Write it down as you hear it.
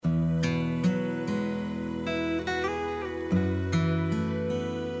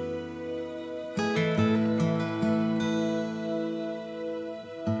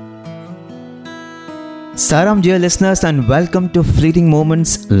Saram, dear listeners, and welcome to Fleeting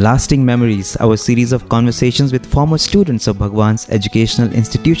Moments, Lasting Memories, our series of conversations with former students of Bhagwan's educational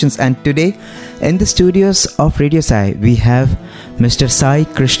institutions. And today, in the studios of Radio Sai, we have Mr. Sai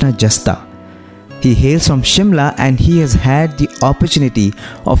Krishna Justa. He hails from Shimla and he has had the opportunity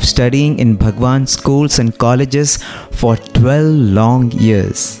of studying in Bhagwan schools and colleges for 12 long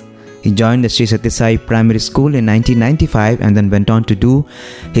years. He joined the Sri Sathya Sai primary school in 1995 and then went on to do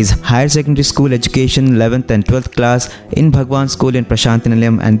his higher secondary school education 11th and 12th class in Bhagwan school in Prasanthi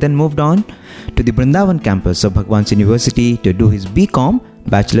Nilayam, and then moved on to the Vrindavan campus of Bhagwan's University to do his BCom,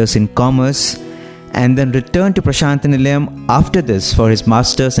 Bachelor's in Commerce, and then returned to Prasanthi Nilayam after this for his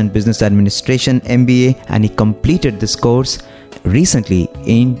Master's in Business Administration MBA, and he completed this course recently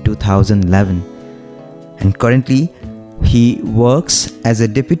in 2011. And currently, he works as a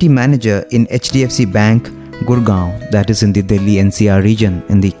deputy manager in HDFC Bank, Gurgaon, that is in the Delhi NCR region,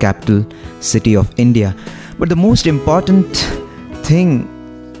 in the capital city of India. But the most important thing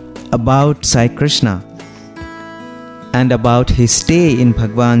about Sai Krishna and about his stay in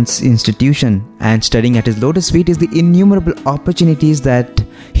Bhagwan's institution and studying at his lotus feet is the innumerable opportunities that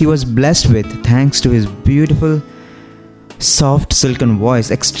he was blessed with thanks to his beautiful, soft, silken voice.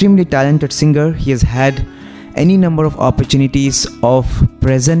 Extremely talented singer, he has had any number of opportunities of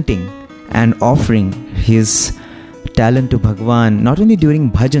presenting and offering his talent to Bhagwan, not only during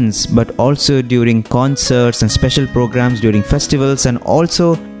bhajans but also during concerts and special programs during festivals, and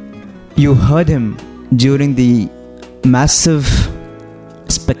also you heard him during the massive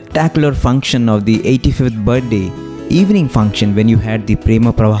spectacular function of the 85th birthday evening function when you had the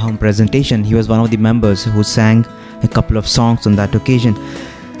Prema Pravaham presentation. He was one of the members who sang a couple of songs on that occasion.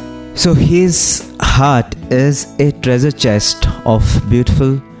 So his heart is a treasure chest of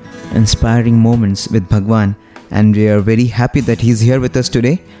beautiful, inspiring moments with Bhagwan, and we are very happy that he's here with us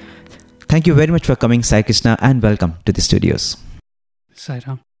today. Thank you very much for coming, Sai Krishna, and welcome to the studios. Sai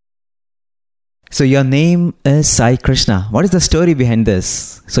Ram. So your name is Sai Krishna. What is the story behind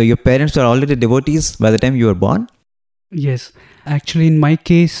this? So your parents were already devotees by the time you were born? Yes. Actually, in my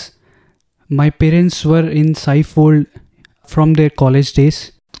case, my parents were in Sai fold from their college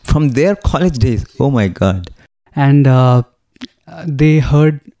days. From their college days? Oh my God. And they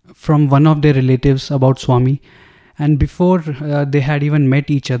heard from one of their relatives about Swami. And before they had even met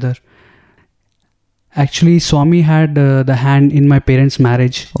each other. Actually, Swami had the hand in my parents'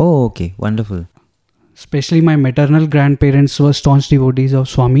 marriage. Oh, okay. Wonderful. Especially my maternal grandparents were staunch devotees of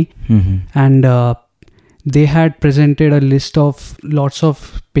Swami. Mm-hmm. And they had presented a list of lots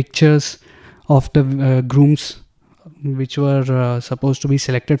of pictures of the grooms which were supposed to be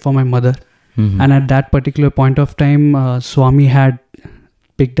selected for my mother. Mm-hmm. And at that particular point of time, Swami had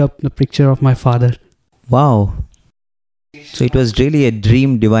picked up the picture of my father. Wow. So it was really a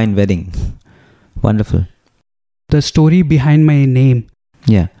dream divine wedding. Wonderful. The story behind my name.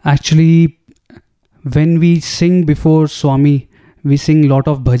 Yeah. Actually, when we sing before Swami, we sing lot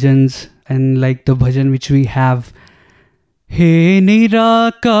of bhajans, and like the bhajan which we have, He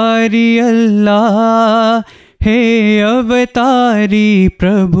Nirakari Allah, He Avatari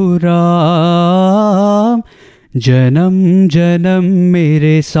Prabhu Ram, Janam Janam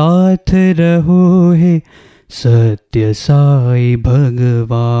Mere Saath Raho He Sathya Sai Bhagawan.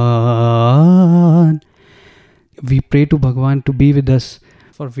 We pray to Bhagavan to be with us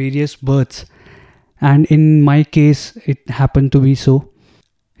for various births. And in my case, it happened to be so.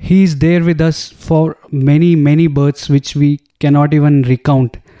 He is there with us for many, many births which we cannot even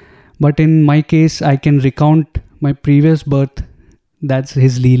recount. But in my case, I can recount my previous birth. That's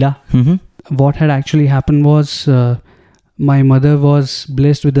his Leela. Mm-hmm. What had actually happened was my mother was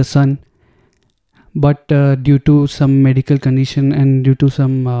blessed with a son. But due to some medical condition and due to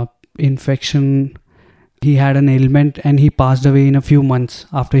some infection, he had an ailment and he passed away in a few months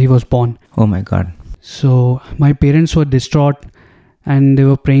after he was born. Oh my God. So my parents were distraught and they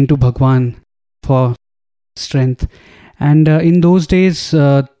were praying to Bhagwan for strength. And in those days,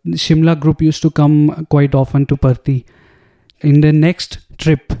 Shimla group used to come quite often to Parthi. In the next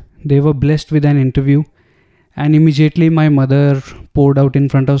trip, they were blessed with an interview. And immediately my mother poured out in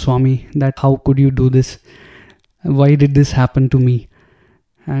front of Swami that how could you do this? Why did this happen to me?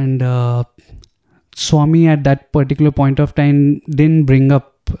 And Swami at that particular point of time didn't bring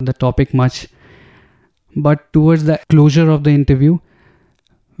up the topic much. But towards the closure of the interview,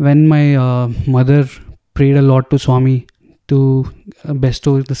 when my mother prayed a lot to Swami to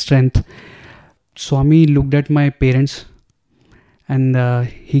bestow the strength, Swami looked at my parents and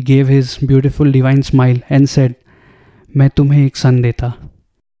he gave his beautiful divine smile and said, "मैं तुम्हें एक son देता."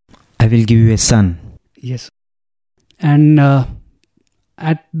 I will give you a son. Yes. And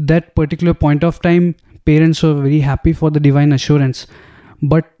at that particular point of time, parents were very happy for the divine assurance.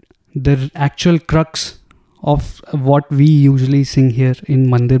 But the actual crux of what we usually sing here in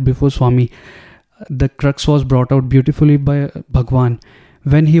Mandir before Swami, the crux was brought out beautifully by Bhagwan.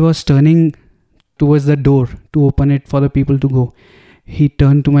 When he was turning towards the door to open it for the people to go, he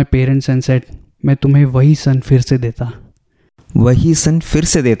turned to my parents and said, मैं तुम्हें वही सन फिर से देता. वही सन फिर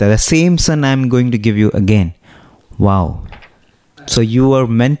से देता. The same son I am going to give you again. Wow. So you were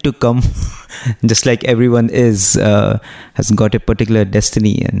meant to come, just like everyone has got a particular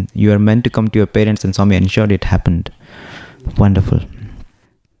destiny, and you are meant to come to your parents, and Swami ensured it happened. Wonderful.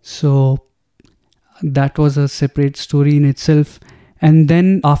 So that was a separate story in itself. And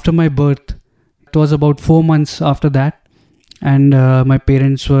then after my birth, it was about 4 months after that, and my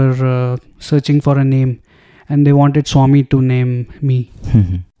parents were searching for a name, and they wanted Swami to name me.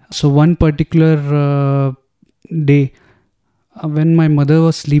 So one particular day, when my mother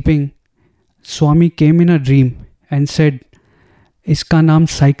was sleeping, Swami came in a dream and said, "Iska naam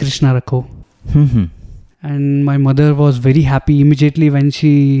Sai Krishna rakho." And my mother was very happy. Immediately when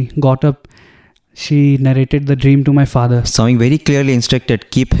she got up, she narrated the dream to my father. Swami very clearly instructed,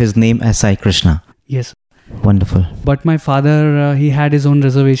 keep his name as Sai Krishna. Yes. Wonderful. But my father, he had his own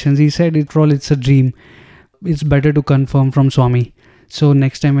reservations. He said, it's a dream. It's better to confirm from Swami. So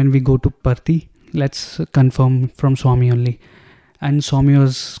next time when we go to Parthi, let's confirm from Swami only. And Swami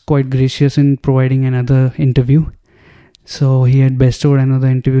was quite gracious in providing another interview. So he had bestowed another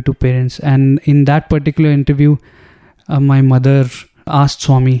interview to parents. And in that particular interview, my mother asked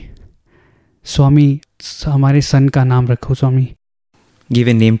Swami, हमारे son का नाम रखो Swami. Give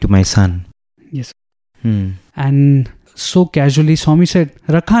a name to my son. Yes. And so casually Swami said,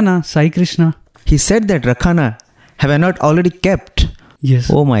 Rakhana, Sai Krishna. He said that, Rakhana, have I not already kept? Yes.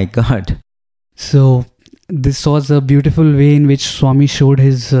 Oh my God. So this was a beautiful way in which Swami showed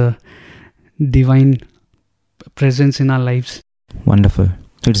his divine presence in our lives. Wonderful.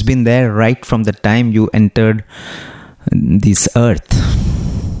 So it's been there right from the time you entered this earth.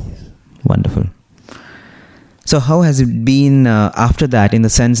 Wonderful. So how has it been after that, in the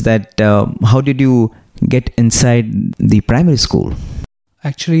sense that how did you get inside the primary school?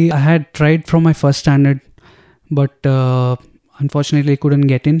 Actually, I had tried from my first standard, but unfortunately I couldn't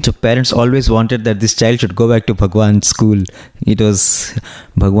get in. So parents always wanted that this child should go back to Bhagwan's school. It was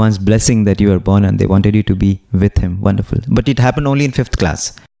Bhagwan's blessing that you were born, and they wanted you to be with him. Wonderful. But it happened only in 5th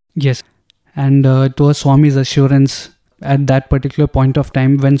class. Yes. And it was Swami's assurance at that particular point of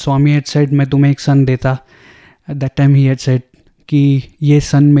time when Swami had said, मैं तुम्हें एक son देता. At that time he had said कि ये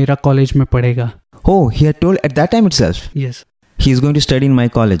son मेरा college में पढ़ेगा. Oh, he had told at that time itself? Yes. He is going to study in my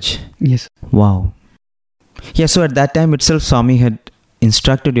college. Yes. Wow. Yeah, so at that time itself, Swami had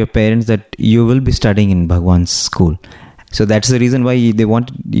instructed your parents that you will be studying in Bhagwan's school. So that's the reason why they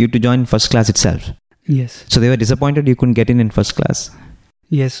wanted you to join first class itself. Yes. So they were disappointed you couldn't get in first class.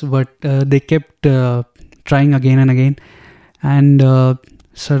 Yes, but they kept trying again and again. And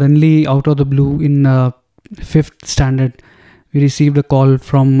suddenly, out of the blue, in 5th standard, we received a call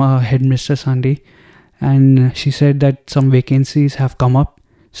from Headmistress Sandy. And she said that some vacancies have come up.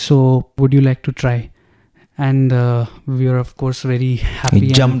 So would you like to try? And we were, of course, very happy. We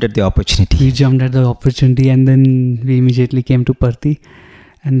jumped at the opportunity. And then we immediately came to Parthi.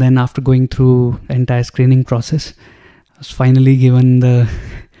 And then after going through the entire screening process, I was finally given the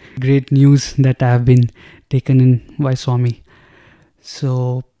great news that I have been taken in by Swami.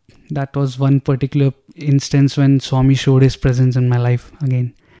 So that was one particular instance when Swami showed his presence in my life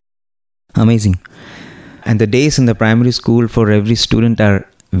again. Amazing. And the days in the primary school for every student are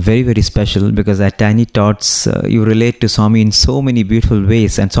very, very special, because at tiny tots, you relate to Swami in so many beautiful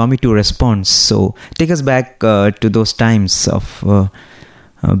ways, and Swami too responds. So take us back to those times of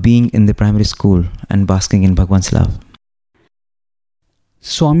being in the primary school and basking in Bhagwan's love.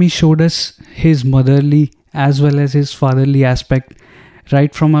 Swami showed us his motherly as well as his fatherly aspect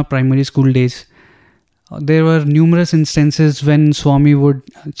right from our primary school days. There were numerous instances when Swami would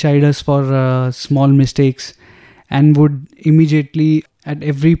chide us for small mistakes, and would immediately, at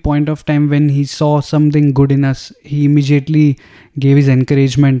every point of time when he saw something good in us, he immediately gave his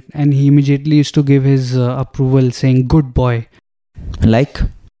encouragement, and he immediately used to give his approval, saying, "Good boy." Like?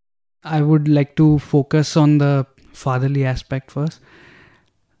 I would like to focus on the fatherly aspect first.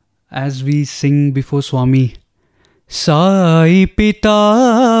 As we sing before Swami, Sai Pita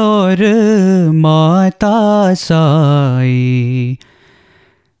aur Mata Sai.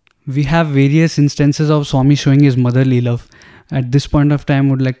 We have various instances of Swami showing his motherly love. At this point of time,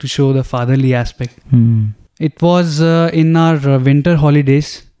 I would like to show the fatherly aspect. It was in our winter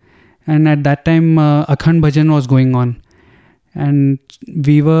holidays, and at that time, Akhand Bhajan was going on. And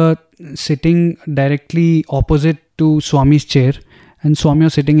we were sitting directly opposite to Swami's chair, and Swami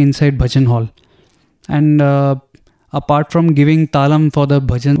was sitting inside bhajan hall. And apart from giving talam for the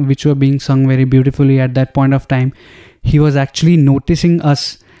bhajan, which were being sung very beautifully at that point of time, he was actually noticing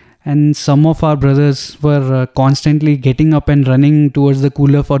us. And some of our brothers were constantly getting up and running towards the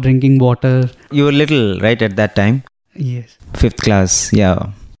cooler for drinking water. You were little, right, at that time? Yes. 5th class,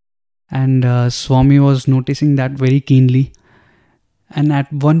 yeah. And Swami was noticing that very keenly. And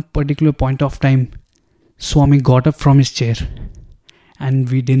at one particular point of time, Swami got up from his chair. And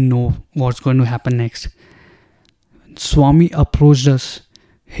we didn't know what's going to happen next. Swami approached us.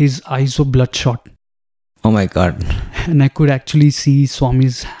 His eyes were bloodshot. Oh my God. And I could actually see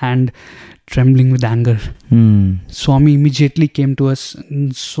Swami's hand trembling with anger. Swami immediately came to us.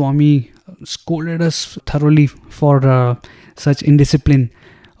 And Swami scolded us thoroughly for such indiscipline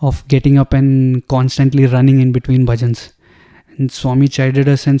of getting up and constantly running in between bhajans. And Swami chided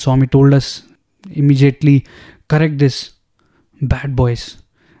us, and Swami told us immediately, correct this, bad boys.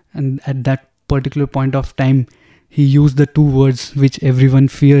 And at that particular point of time, he used the 2 words which everyone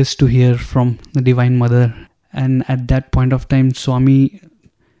fears to hear from the Divine Mother. And at that point of time, Swami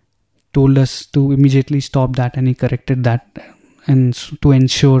told us to immediately stop that, and he corrected that, and to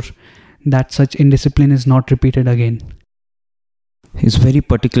ensure that such indiscipline is not repeated again. He's very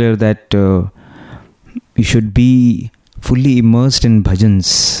particular that you should be fully immersed in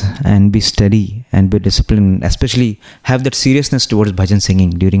bhajans and be steady and be disciplined, especially have that seriousness towards bhajan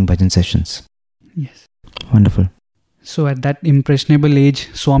singing during bhajan sessions. Yes. Wonderful. So at that impressionable age,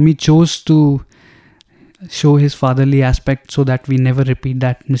 Swami chose to show his fatherly aspect so that we never repeat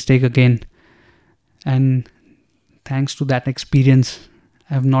that mistake again. And thanks to that experience,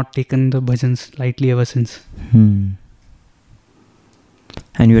 I have not taken the bhajans lightly ever since. And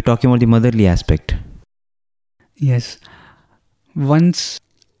you were talking about the motherly aspect. Yes. Once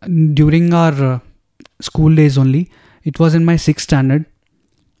during our school days only, it was in my 6th standard.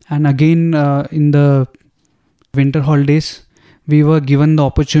 And again in the winter holidays, we were given the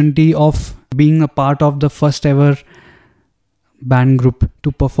opportunity of being a part of the first ever band group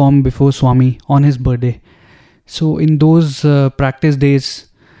to perform before Swami on his birthday. So in those practice days,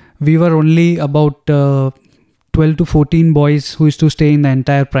 we were only about 12 to 14 boys who used to stay in the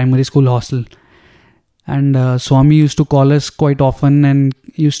entire primary school hostel. And Swami used to call us quite often and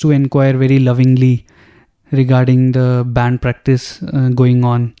used to inquire very lovingly regarding the band practice going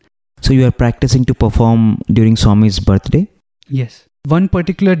on. So you are practicing to perform during Swami's birthday? Yes. One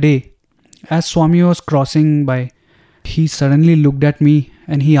particular day, as Swami was crossing by, he suddenly looked at me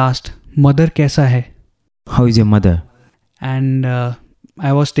and he asked, "Mother kaisa hai?" How is your mother? And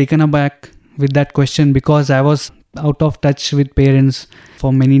I was taken aback with that question because I was out of touch with parents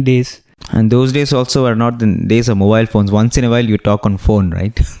for many days. And those days also are not the days of mobile phones. Once in a while you talk on phone,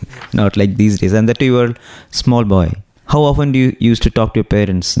 right? Not like these days. And that you were small boy. How often do you used to talk to your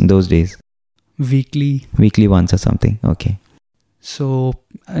parents in those days? Weekly. Weekly once or something. Okay. So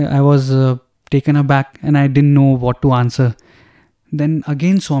I was taken aback and I didn't know what to answer. Then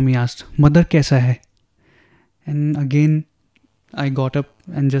again Swami asked, "Mother kaisa hai?" And again I got up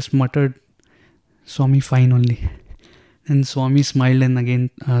and just muttered, "Swami, fine only." And Swami smiled, and again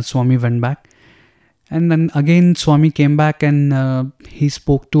Swami went back. And then again Swami came back and he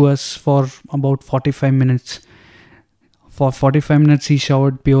spoke to us for about 45 minutes. For 45 minutes he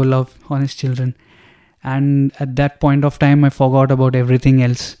showered pure love on his children. And at that point of time I forgot about everything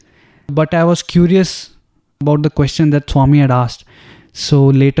else. But I was curious about the question that Swami had asked. So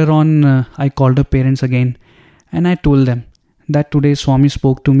later on I called the parents again and I told them that today Swami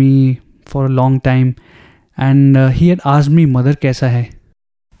spoke to me for a long time. And he had asked me, "Mother kaisa hai?"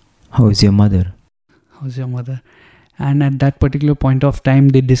 How is your mother? How's your mother? And at that particular point of time,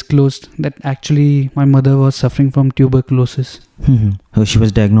 they disclosed that actually my mother was suffering from tuberculosis. So she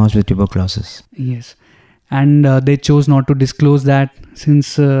was diagnosed with tuberculosis. Yes. And they chose not to disclose that since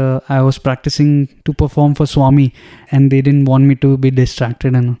I was practicing to perform for Swami and they didn't want me to be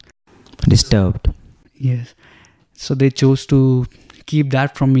distracted and disturbed. Yes. So they chose to keep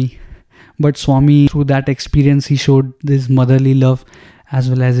that from me. But Swami, through that experience, he showed this motherly love as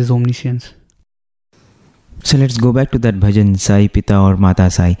well as his omniscience. So let's go back to that bhajan, Sai Pita or Mata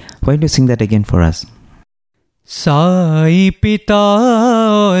Sai. Why don't you sing that again for us? Sai Pita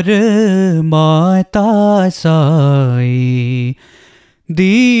aur Mata Sai,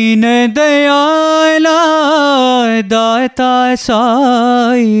 Deen Dayala Data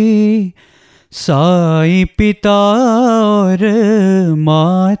Sai, Sai Pita aur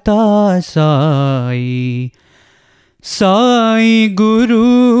Mata Sai, Sai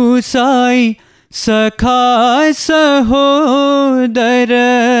Guru Sai Sakha Sahodar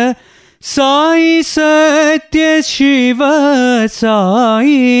Sai Sathya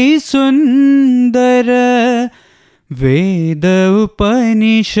Sai Sundara Veda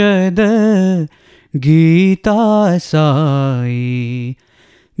Upanishad Gita Sai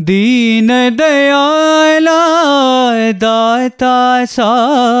Deen Dayala Data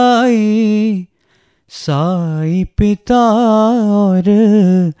Sai Sai Pita aur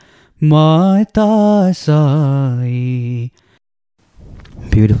Mata Sai.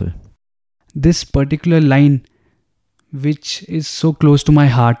 Beautiful. This particular line, which is so close to my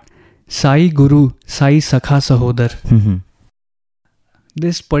heart, Sai Guru, Sai Sakha Sahodar.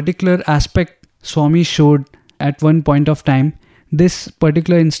 This particular aspect Swami showed at one point of time. This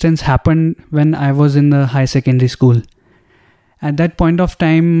particular instance happened when I was in the high secondary school. At that point of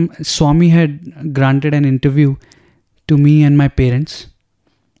time, Swami had granted an interview to me and my parents.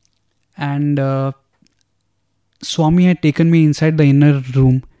 And Swami had taken me inside the inner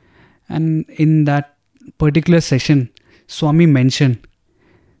room. And in that particular session, Swami mentioned,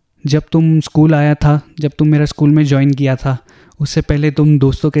 जब तुम school आया था, जब तुम मेरा school में join किया था, उससे पहले तुम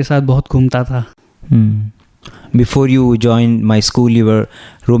दोस्तों के साथ बहुत घूमता था. Before you joined my school, you were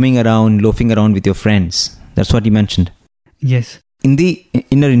roaming around, loafing around with your friends. That's what he mentioned. Yes. In the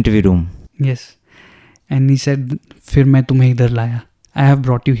inner interview room. Yes. And he said, फिर मैं तुम्हें इधर लाया. I have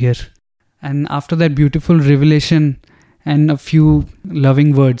brought you here. And after that beautiful revelation and a few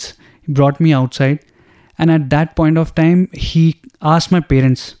loving words, he brought me outside. And at that point of time, he asked my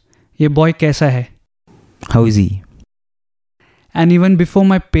parents, ये boy कैसा है? How is he? And even before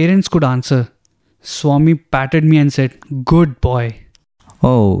my parents could answer, Swami patted me and said, good boy.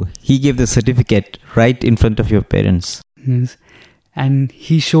 Oh, he gave the certificate right in front of your parents. Yes. And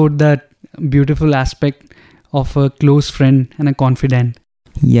he showed that beautiful aspect of a close friend and a confidant.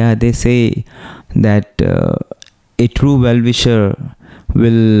 Yeah, they say that a true well-wisher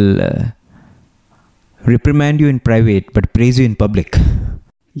will reprimand you in private but praise you in public.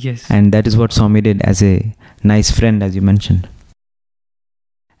 Yes. And that is what Swami did as a nice friend, as you mentioned.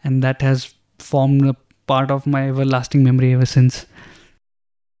 And that has formed a part of my everlasting memory ever since.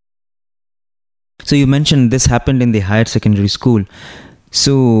 So you mentioned this happened in the higher secondary school.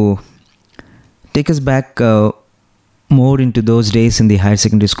 So take us back more into those days in the higher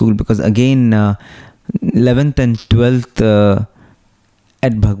secondary school, because again 11th and 12th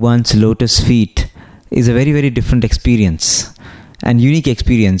at Bhagwan's lotus feet is a very, very different experience and unique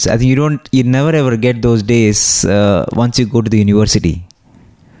experience. I think you never ever get those days once you go to the university.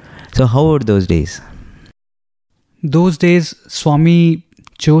 So how were those days? Those days, Swami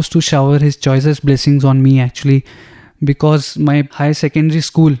chose to shower his choicest blessings on me actually, because my higher secondary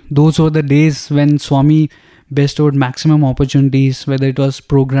school, those were the days when Swami bestowed maximum opportunities, whether it was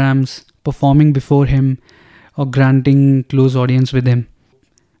programs, performing before him, or granting close audience with him.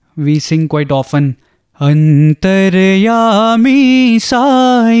 We sing quite often, Antaryami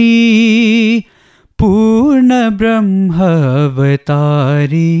Sai Purna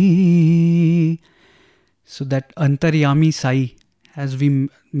Brahmavatari. So that Antaryami Sai, as we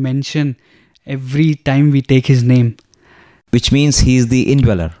mention every time we take his name. Which means he is the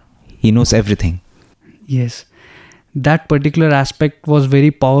indweller. He knows everything. Yes. That particular aspect was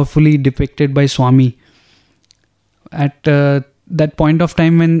very powerfully depicted by Swami. At that point of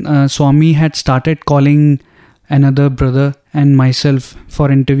time when Swami had started calling another brother and myself for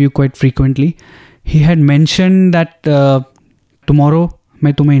interview quite frequently, he had mentioned that tomorrow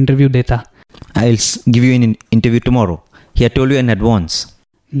मैं तुम्हें interview देता. I'll give you an interview tomorrow. He had told you in advance.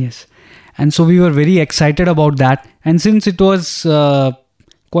 Yes. And so we were very excited about that. And since it was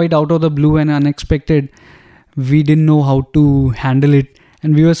quite out of the blue and unexpected, we didn't know how to handle it.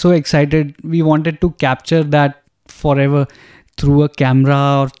 And we were so excited. We wanted to capture that forever through a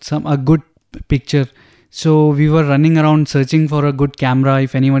camera or a good picture. So we were running around searching for a good camera,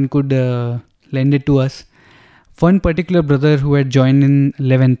 if anyone could lend it to us. One particular brother who had joined in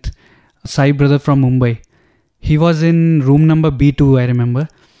 11th, Sai brother from Mumbai, he was in room number B2, I remember.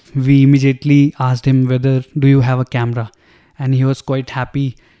 We immediately asked him whether do you have a camera, and he was quite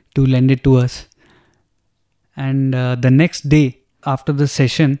happy to lend it to us. And the next day after the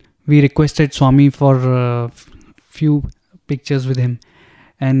session, we requested Swami for a few pictures with him,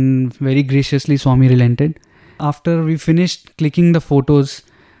 and very graciously Swami relented. After we finished clicking the photos,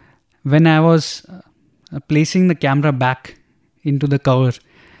 when I was placing the camera back into the cover,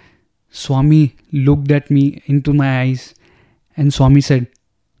 Swami looked at me into my eyes and Swami said,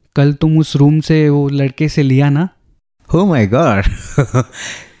 कल तुम उस room से वो लड़के से लिया ना? Oh my God.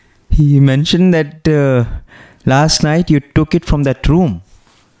 He mentioned that last night you took it from that room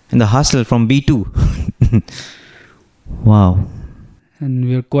in the hostel from B2. Wow. and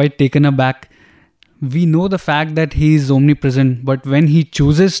we were quite taken aback. We know the fact that he is omnipresent, but when he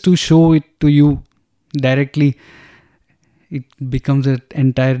chooses to show it to you directly, it becomes an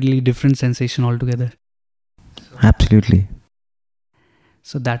entirely different sensation altogether. Absolutely.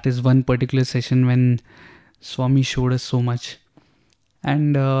 So that is one particular session when Swami showed us so much.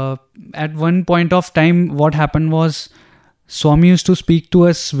 And at one point of time, what happened was Swami used to speak to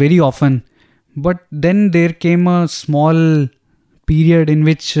us very often. But then there came a small period in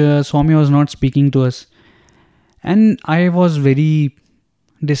which Swami was not speaking to us. And I was very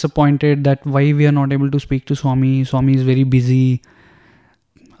disappointed that why we are not able to speak to Swami. Swami is very busy.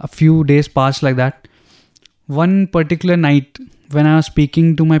 A few days passed like that. One particular night when I was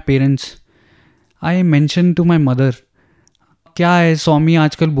speaking to my parents, I mentioned to my mother, क्या है स्वामी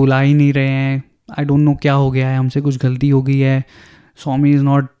आजकल बुला ही नहीं रहे हैं, I don't know क्या हो गया है, हमसे कुछ गलती हो गई है, स्वामी is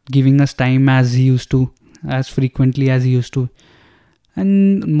not giving us time as he used to, as frequently as he used to.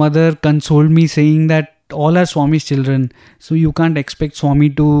 And mother consoled me saying that all are Swami's children, so you can't expect Swami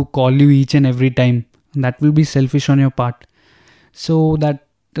to call you each and every time. That will be selfish on your part. So that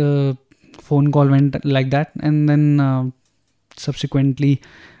phone call went like that, and then subsequently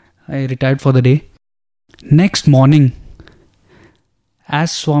I retired for the day. Next morning,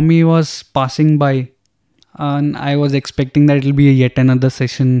 as Swami was passing by, and I was expecting that it will be yet another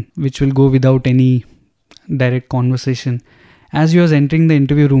session which will go without any direct conversation. As he was entering the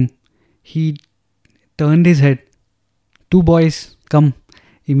interview room, he turned his head. "2 boys, come,"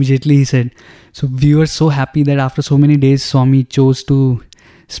 immediately he said. So we were so happy that after so many days, Swami chose to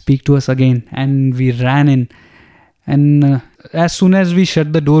speak to us again, and we ran in. And as soon as we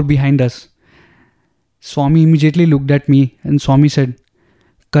shut the door behind us, Swami immediately looked at me and Swami said,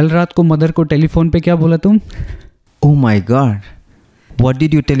 "कल रात को mother को telephone पे क्या बोला तुम?" Oh my God. What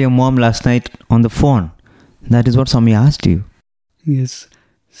did you tell your mom last night on the phone? That is what Swami asked you. Yes.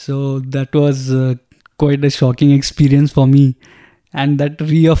 So that was quite a shocking experience for me. And that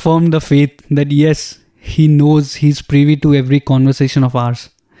reaffirmed the faith that yes, he knows, he's privy to every conversation of ours.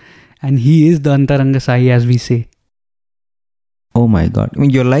 And he is the Antaranga Sai, as we say. Oh my God. I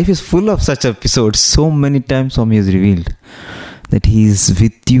mean, your life is full of such episodes. So many times Swami has revealed that he is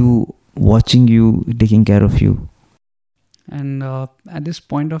with you, watching you, taking care of you. And at this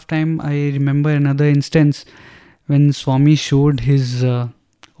point of time, I remember another instance when Swami showed his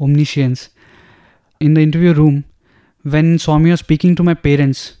omniscience. In the interview room, when Swami was speaking to my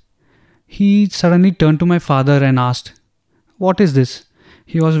parents, he suddenly turned to my father and asked, "What is this?"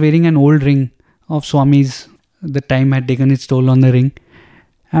 He was wearing an old ring of Swami's. The time had taken its toll on the ring.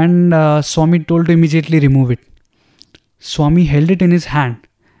 And Swami told to immediately remove it. Swami held it in his hand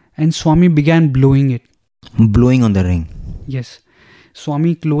and Swami began blowing it. Blowing on the ring. Yes.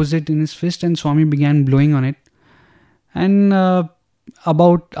 Swami closed it in his fist and Swami began blowing on it. And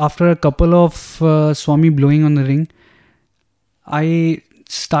after a couple of Swami blowing on the ring, I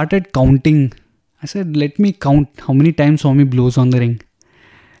started counting. I said, let me count how many times Swami blows on the ring.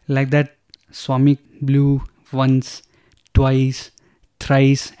 Like that, Swami blew once, twice,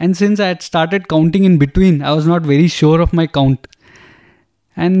 thrice. And since I had started counting in between, I was not very sure of my count.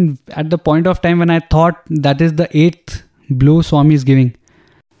 And at the point of time when I thought that is the 8th blow Swami is giving.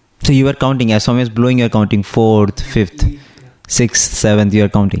 So you were counting, as Swami was blowing, you were counting 4th, 5th, 6th, 7th, you were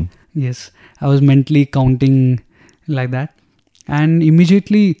counting. Yes, I was mentally counting like that. And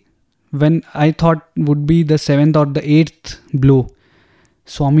immediately when I thought would be the 7th or the 8th blow,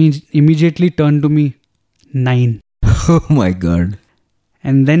 Swami immediately turned to me, 9. Oh my God.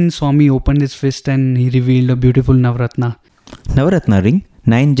 And then Swami opened his fist and he revealed a beautiful Navratna. Navratna ring,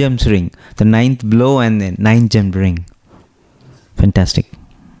 9 gems ring, the 9th blow and then 9 gem ring. Fantastic.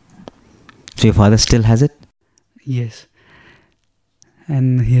 So your father still has it? Yes.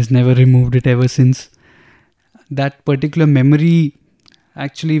 And he has never removed it ever since. That particular memory,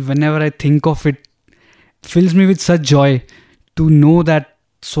 actually, whenever I think of it, fills me with such joy to know that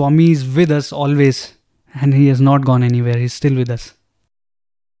Swami is with us always and he has not gone anywhere. He's still with us.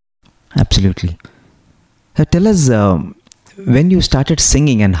 Absolutely. Tell us when you started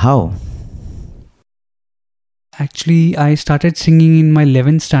singing and how? Actually, I started singing in my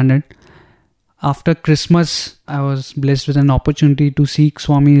 11th standard. After Christmas, I was blessed with an opportunity to seek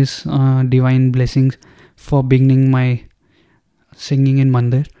Swami's divine blessings for beginning my singing in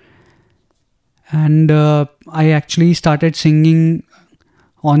Mandir. And I actually started singing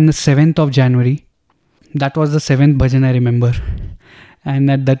on the 7th of January. That was the 7th bhajan I remember.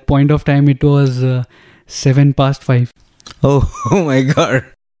 And at that point of time, it was 5:07. Oh my God.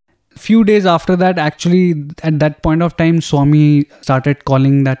 Few days after that, actually, at that point of time, Swami started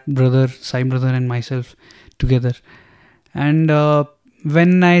calling that brother, Sai brother and myself together. And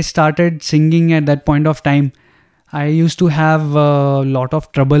when I started singing at that point of time, I used to have a lot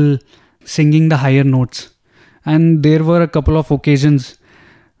of trouble singing the higher notes. And there were a couple of occasions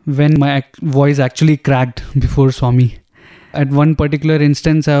when my voice actually cracked before Swami. At one particular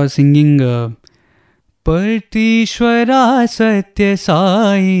instance, I was singing Partishwara Sathya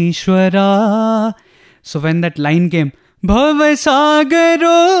Sai Ishwara. So when that line came,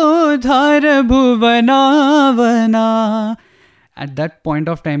 Bhavasagaro Dhara Bhuvanavana. At that point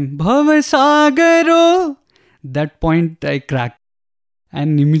of time, Bhavasagaro, that point I cracked.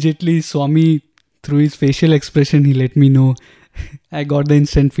 And immediately Swami, through his facial expression, he let me know. I got the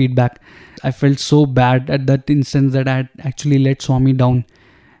instant feedback. I felt so bad at that instance that I had actually let Swami down.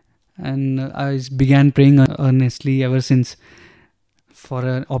 And I began praying earnestly ever since for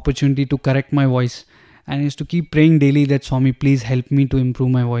an opportunity to correct my voice. And I used to keep praying daily that Swami, please help me to improve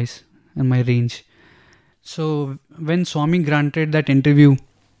my voice and my range. So when Swami granted that interview,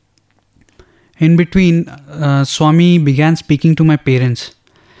 in between, Swami began speaking to my parents.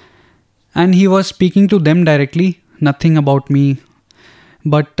 And he was speaking to them directly, nothing about me.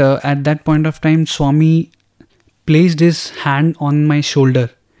 But at that point of time, Swami placed his hand on my shoulder.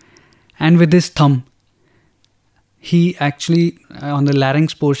 And with his thumb, he actually, on the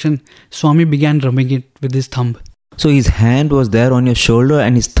larynx portion, Swami began rubbing it with his thumb. So his hand was there on your shoulder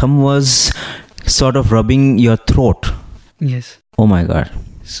and his thumb was sort of rubbing your throat. Yes. Oh my God.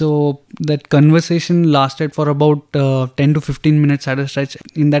 So that conversation lasted for about 10 to 15 minutes at a stretch.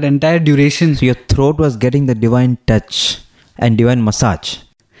 In that entire duration. So your throat was getting the divine touch and divine massage.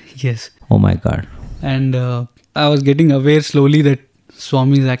 Yes. Oh my God. And I was getting aware slowly that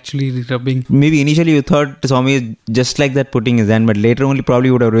Swami is actually rubbing. Maybe initially you thought Swami is just like that putting his hand, but later only probably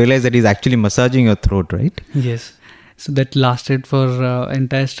would have realized that he's actually massaging your throat, right? Yes. So that lasted for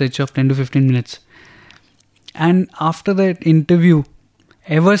entire stretch of 10 to 15 minutes. And after that interview,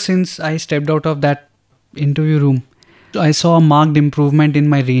 ever since I stepped out of that interview room, I saw a marked improvement in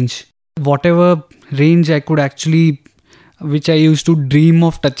my range. Whatever range I could actually, which I used to dream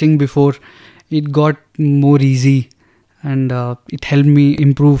of touching before, it got more easy. And it helped me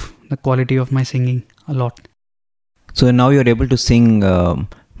improve the quality of my singing a lot. So now you're able to sing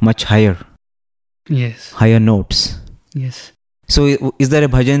much higher. Yes. Higher notes. Yes. So is there a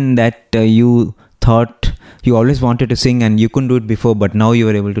bhajan that you thought you always wanted to sing and you couldn't do it before, but now you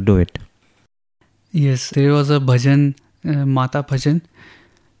were able to do it? Yes, there was a bhajan, Mata bhajan.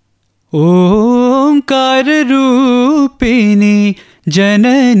 Omkar Rupini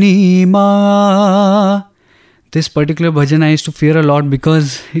Janani Ma. This particular bhajan I used to fear a lot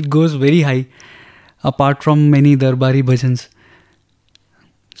because it goes very high, apart from many Darbari bhajans.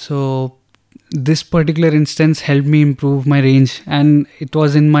 So this particular instance helped me improve my range, and it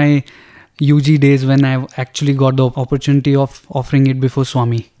was in my UG days when I actually got the opportunity of offering it before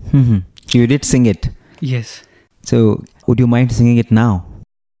Swami. Mm-hmm. You did sing it? Yes. So would you mind singing it now?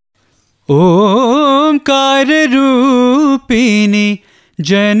 Omkar Rupini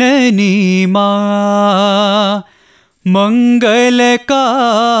Janani Ma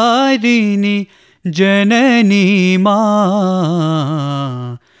Mangalakarini Janani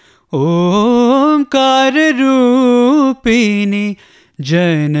Ma Omkar Rupini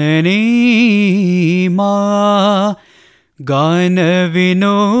Janani Ma Gana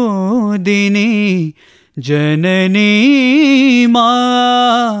Vinodini Janani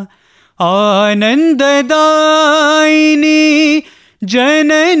Ma Anandadaini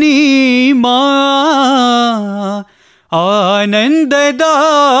Janani Ma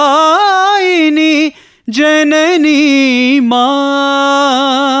Anandadaini Janani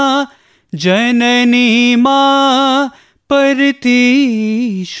Ma Janani Ma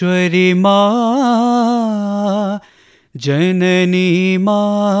Partishwari Ma Janani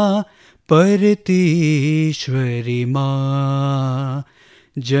Ma Partishwari Ma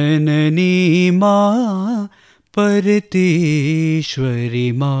Janani Ma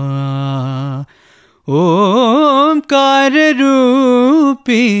Partishwari Ma Omkar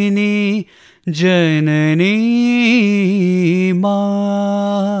Rupini Janani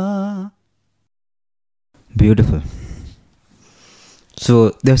Ma. Beautiful.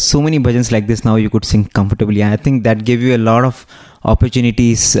 So there's so many bhajans like this now you could sing comfortably. I think that gave you a lot of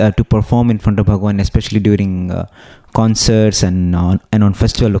opportunities to perform in front of Bhagawan, especially during concerts and on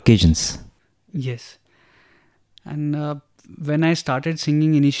festival occasions. Yes. And when I started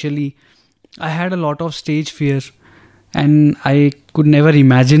singing initially, I had a lot of stage fear, and I could never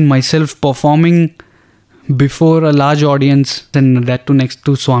imagine myself performing before a large audience, and that too next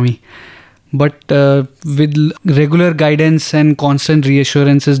to Swami. But with regular guidance and constant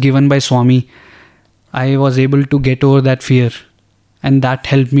reassurances given by Swami, I was able to get over that fear. and that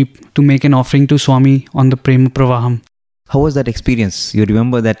helped me to make an offering to Swami on the Prema Pravaham. How was that experience? You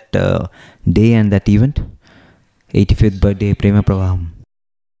remember that day and that event? 85th birthday, Prema Pravaham.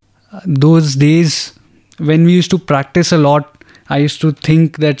 Those days when we used to practice a lot, I used to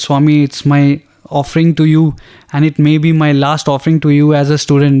think that Swami, it's my offering to you, and it may be my last offering to you as a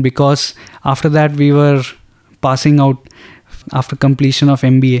student, because after that we were passing out after completion of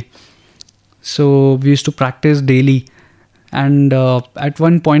MBA. So we used to practice daily, and at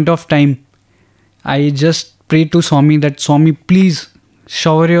one point of time I just prayed to Swami that, Swami, please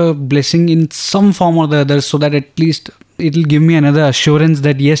shower your blessing in some form or the other, so that at least it will give me another assurance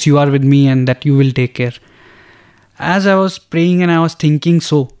that yes, you are with me and that you will take care. As I was praying and I was thinking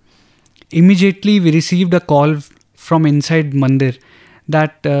so, immediately we received a call from inside Mandir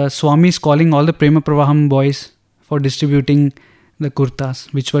that Swami is calling all the Prema Pravaham boys for distributing the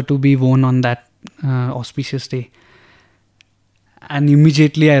kurtas which were to be worn on that auspicious day. And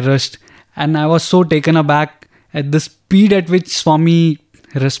immediately I rushed, and I was so taken aback at the speed at which Swami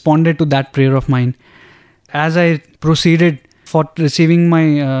responded to that prayer of mine. As I proceeded for receiving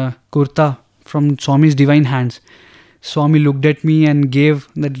my kurta from Swami's divine hands, Swami looked at me and gave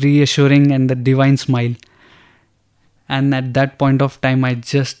that reassuring and that divine smile. And at that point of time, I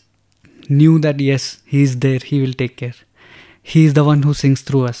just knew that yes, he is there, he will take care. He is the one who sings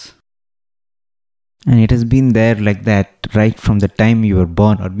through us. And it has been there like that right from the time you were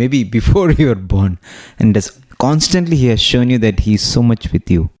born, or maybe before you were born. And constantly he has shown you that he is so much with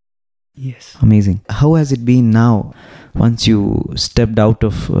you. Yes. Amazing. How has it been now once you stepped out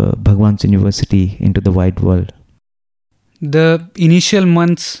of Bhagwan's University into the wide world? The initial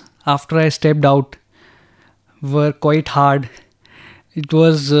months after I stepped out were quite hard. It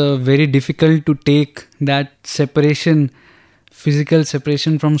was very difficult to take that separation, physical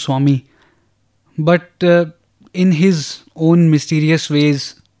separation from Swami. But in his own mysterious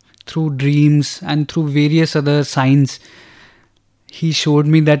ways, through dreams and through various other signs, he showed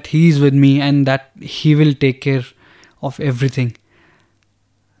me that he is with me and that he will take care of everything.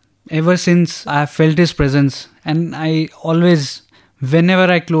 Ever since I have felt his presence, and I always,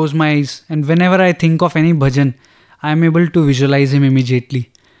 whenever I close my eyes and whenever I think of any bhajan, I am able to visualize him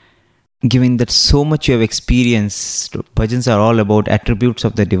immediately. Given that so much you have experienced, bhajans are all about attributes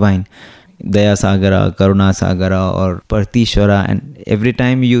of the divine. Daya Sagara, Karuna Sagara or Partishwara, and every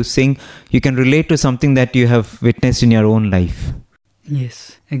time you sing, you can relate to something that you have witnessed in your own life.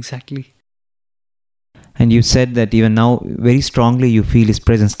 Yes, exactly. And you said that even now, very strongly you feel his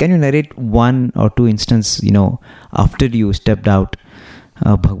presence. Can you narrate one or two instances, after you stepped out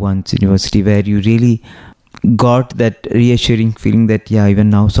Bhagwan's University, where you really got that reassuring feeling that, yeah,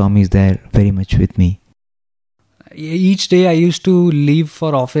 even now Swami is there very much with me? Each day I used to leave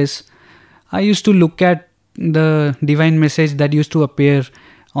for office, I used to look at the divine message that used to appear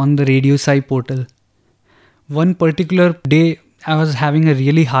on the Radio Sai portal. One particular day, I was having a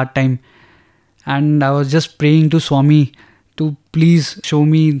really hard time, and I was just praying to Swami to please show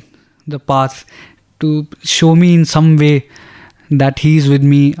me the path, to show me in some way that he is with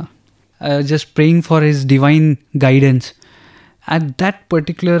me. Just praying for his divine guidance. At that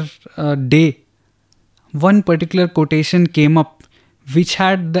particular day, one particular quotation came up which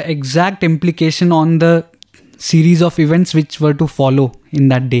had the exact implication on the series of events which were to follow in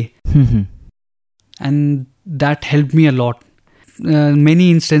that day. And that helped me a lot.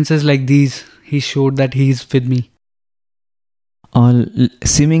 Many instances like these, he showed that he is with me. All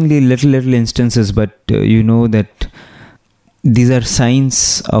seemingly little instances, but you know that these are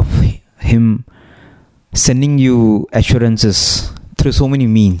signs of him sending you assurances through so many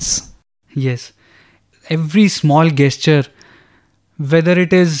means. Yes. Every small gesture, whether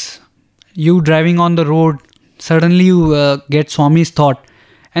it is you driving on the road, suddenly you get Swami's thought,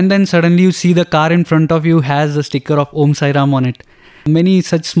 and then suddenly you see the car in front of you has the sticker of Om Sai Ram on it. Many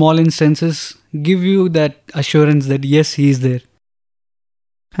such small instances give you that assurance that yes, he is there.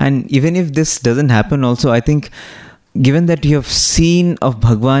 And even if this doesn't happen also, I think given that you have seen of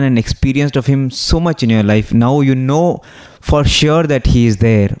Bhagwan and experienced of him so much in your life, now you know for sure that he is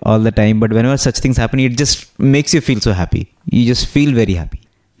there all the time. But whenever such things happen, it just makes you feel so happy. You just feel very happy.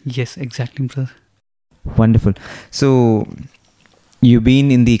 Yes, exactly, brother. Wonderful. So you've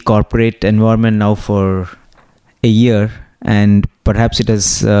been in the corporate environment now for a year, and perhaps it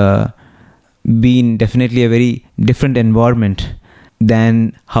has been definitely a very different environment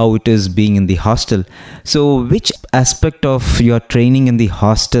than how it is being in the hostel. So which aspect of your training in the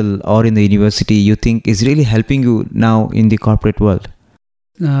hostel or in the university you think is really helping you now in the corporate world?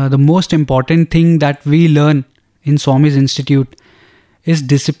 The most important thing that we learn in Swami's Institute is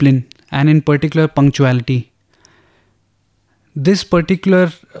discipline, and in particular punctuality. This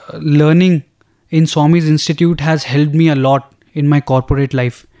particular learning in Swami's Institute has helped me a lot in my corporate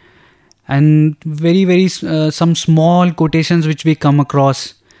life. And very some small quotations which we come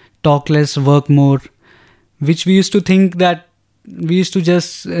across: talk less, work more, which we used to think that we used to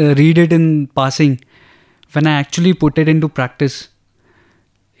just read it in passing. When I actually put it into practice,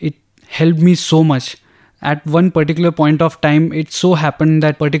 it helped me so much. At one particular point of time, it so happened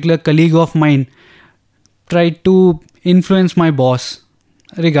that particular colleague of mine tried to influence my boss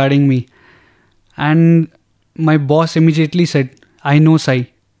regarding me. And my boss immediately said, "I know Sai.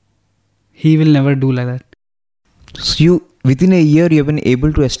 He will never do like that." So within a year, you've been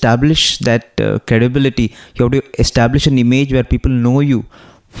able to establish that credibility. You have to establish an image where people know you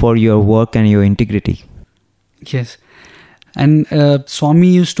for your work and your integrity. Yes. And Swami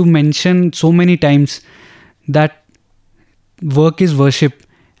used to mention so many times that work is worship.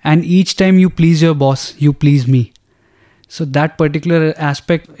 And each time you please your boss, you please me. So that particular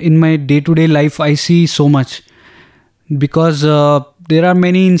aspect in my day-to-day life, I see so much. Because there are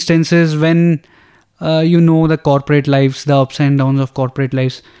many instances when the corporate lives, the ups and downs of corporate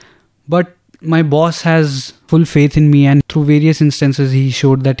lives. But my boss has full faith in me, and through various instances he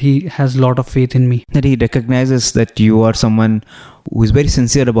showed that he has a lot of faith in me. That he recognizes that you are someone who is very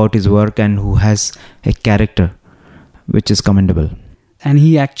sincere about his work and who has a character which is commendable. And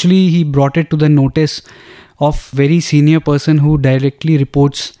he brought it to the notice of very senior person who directly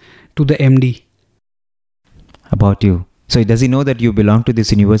reports to the MD. About you. So does he know that you belong to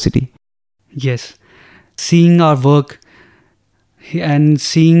this university? Yes. Seeing our work and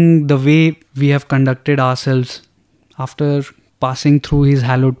seeing the way we have conducted ourselves after passing through his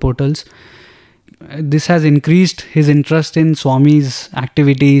hallowed portals, this has increased his interest in Swami's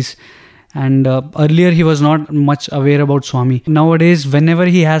activities. And earlier he was not much aware about Swami. Nowadays, whenever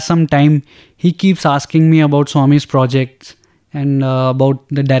he has some time, he keeps asking me about Swami's projects and about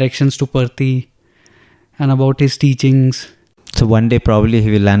the directions to Parthi and about his teachings. So one day probably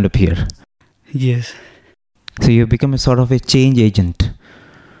he will land up here. Yes. So you become a sort of a change agent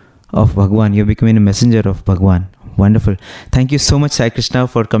of Bhagawan. You're becoming a messenger of Bhagawan. Wonderful. Thank you so much, Sai Krishna,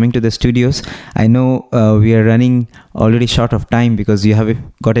 for coming to the studios. I know we are running already short of time because you have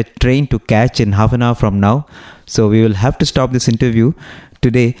got a train to catch in half an hour from now. So we will have to stop this interview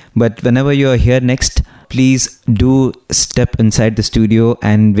today. But whenever you are here next, please do step inside the studio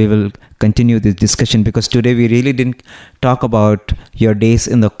and we will continue this discussion, because today we really didn't talk about your days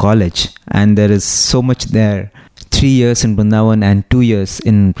in the college, and there is so much there. 3 years in Vrindavan and 2 years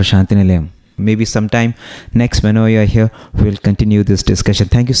in Prasanthi Nilayam. Maybe sometime next, whenever you are here, we will continue this discussion.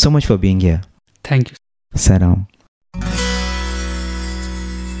 Thank you so much for being here. Thank you. Saram.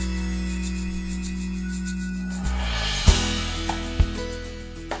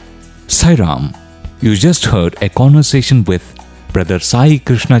 Sairam, you just heard a conversation with Brother Sai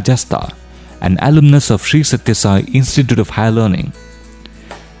Krishna Justa, an alumnus of Sri Sathya Sai Institute of Higher Learning.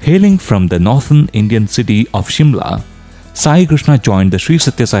 Hailing from the northern Indian city of Shimla, Sai Krishna joined the Sri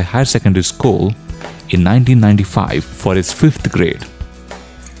Sathya Sai Higher Secondary School in 1995 for his 5th grade.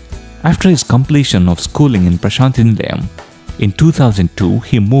 After his completion of schooling in Prasanthi Nilayam, in 2002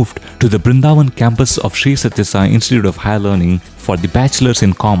 he moved to the Vrindavan campus of Sri Sathya Sai Institute of Higher Learning for the Bachelor's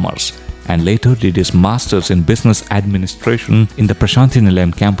in Commerce, and later did his Master's in Business Administration in the Prasanthi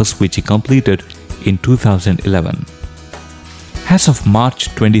Nilayam campus, which he completed in 2011. As of March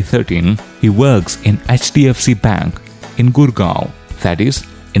 2013, he works in HDFC Bank in Gurgaon, that is,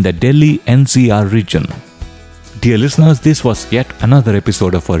 in the Delhi NCR region. Dear listeners, this was yet another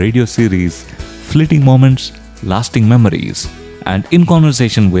episode of our radio series, Fleeting Moments, Lasting Memories, and in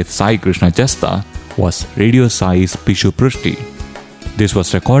conversation with Sai Krishna Justa was Radio Sai's Pishu Prushti. This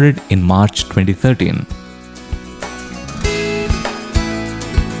was recorded in March 2013.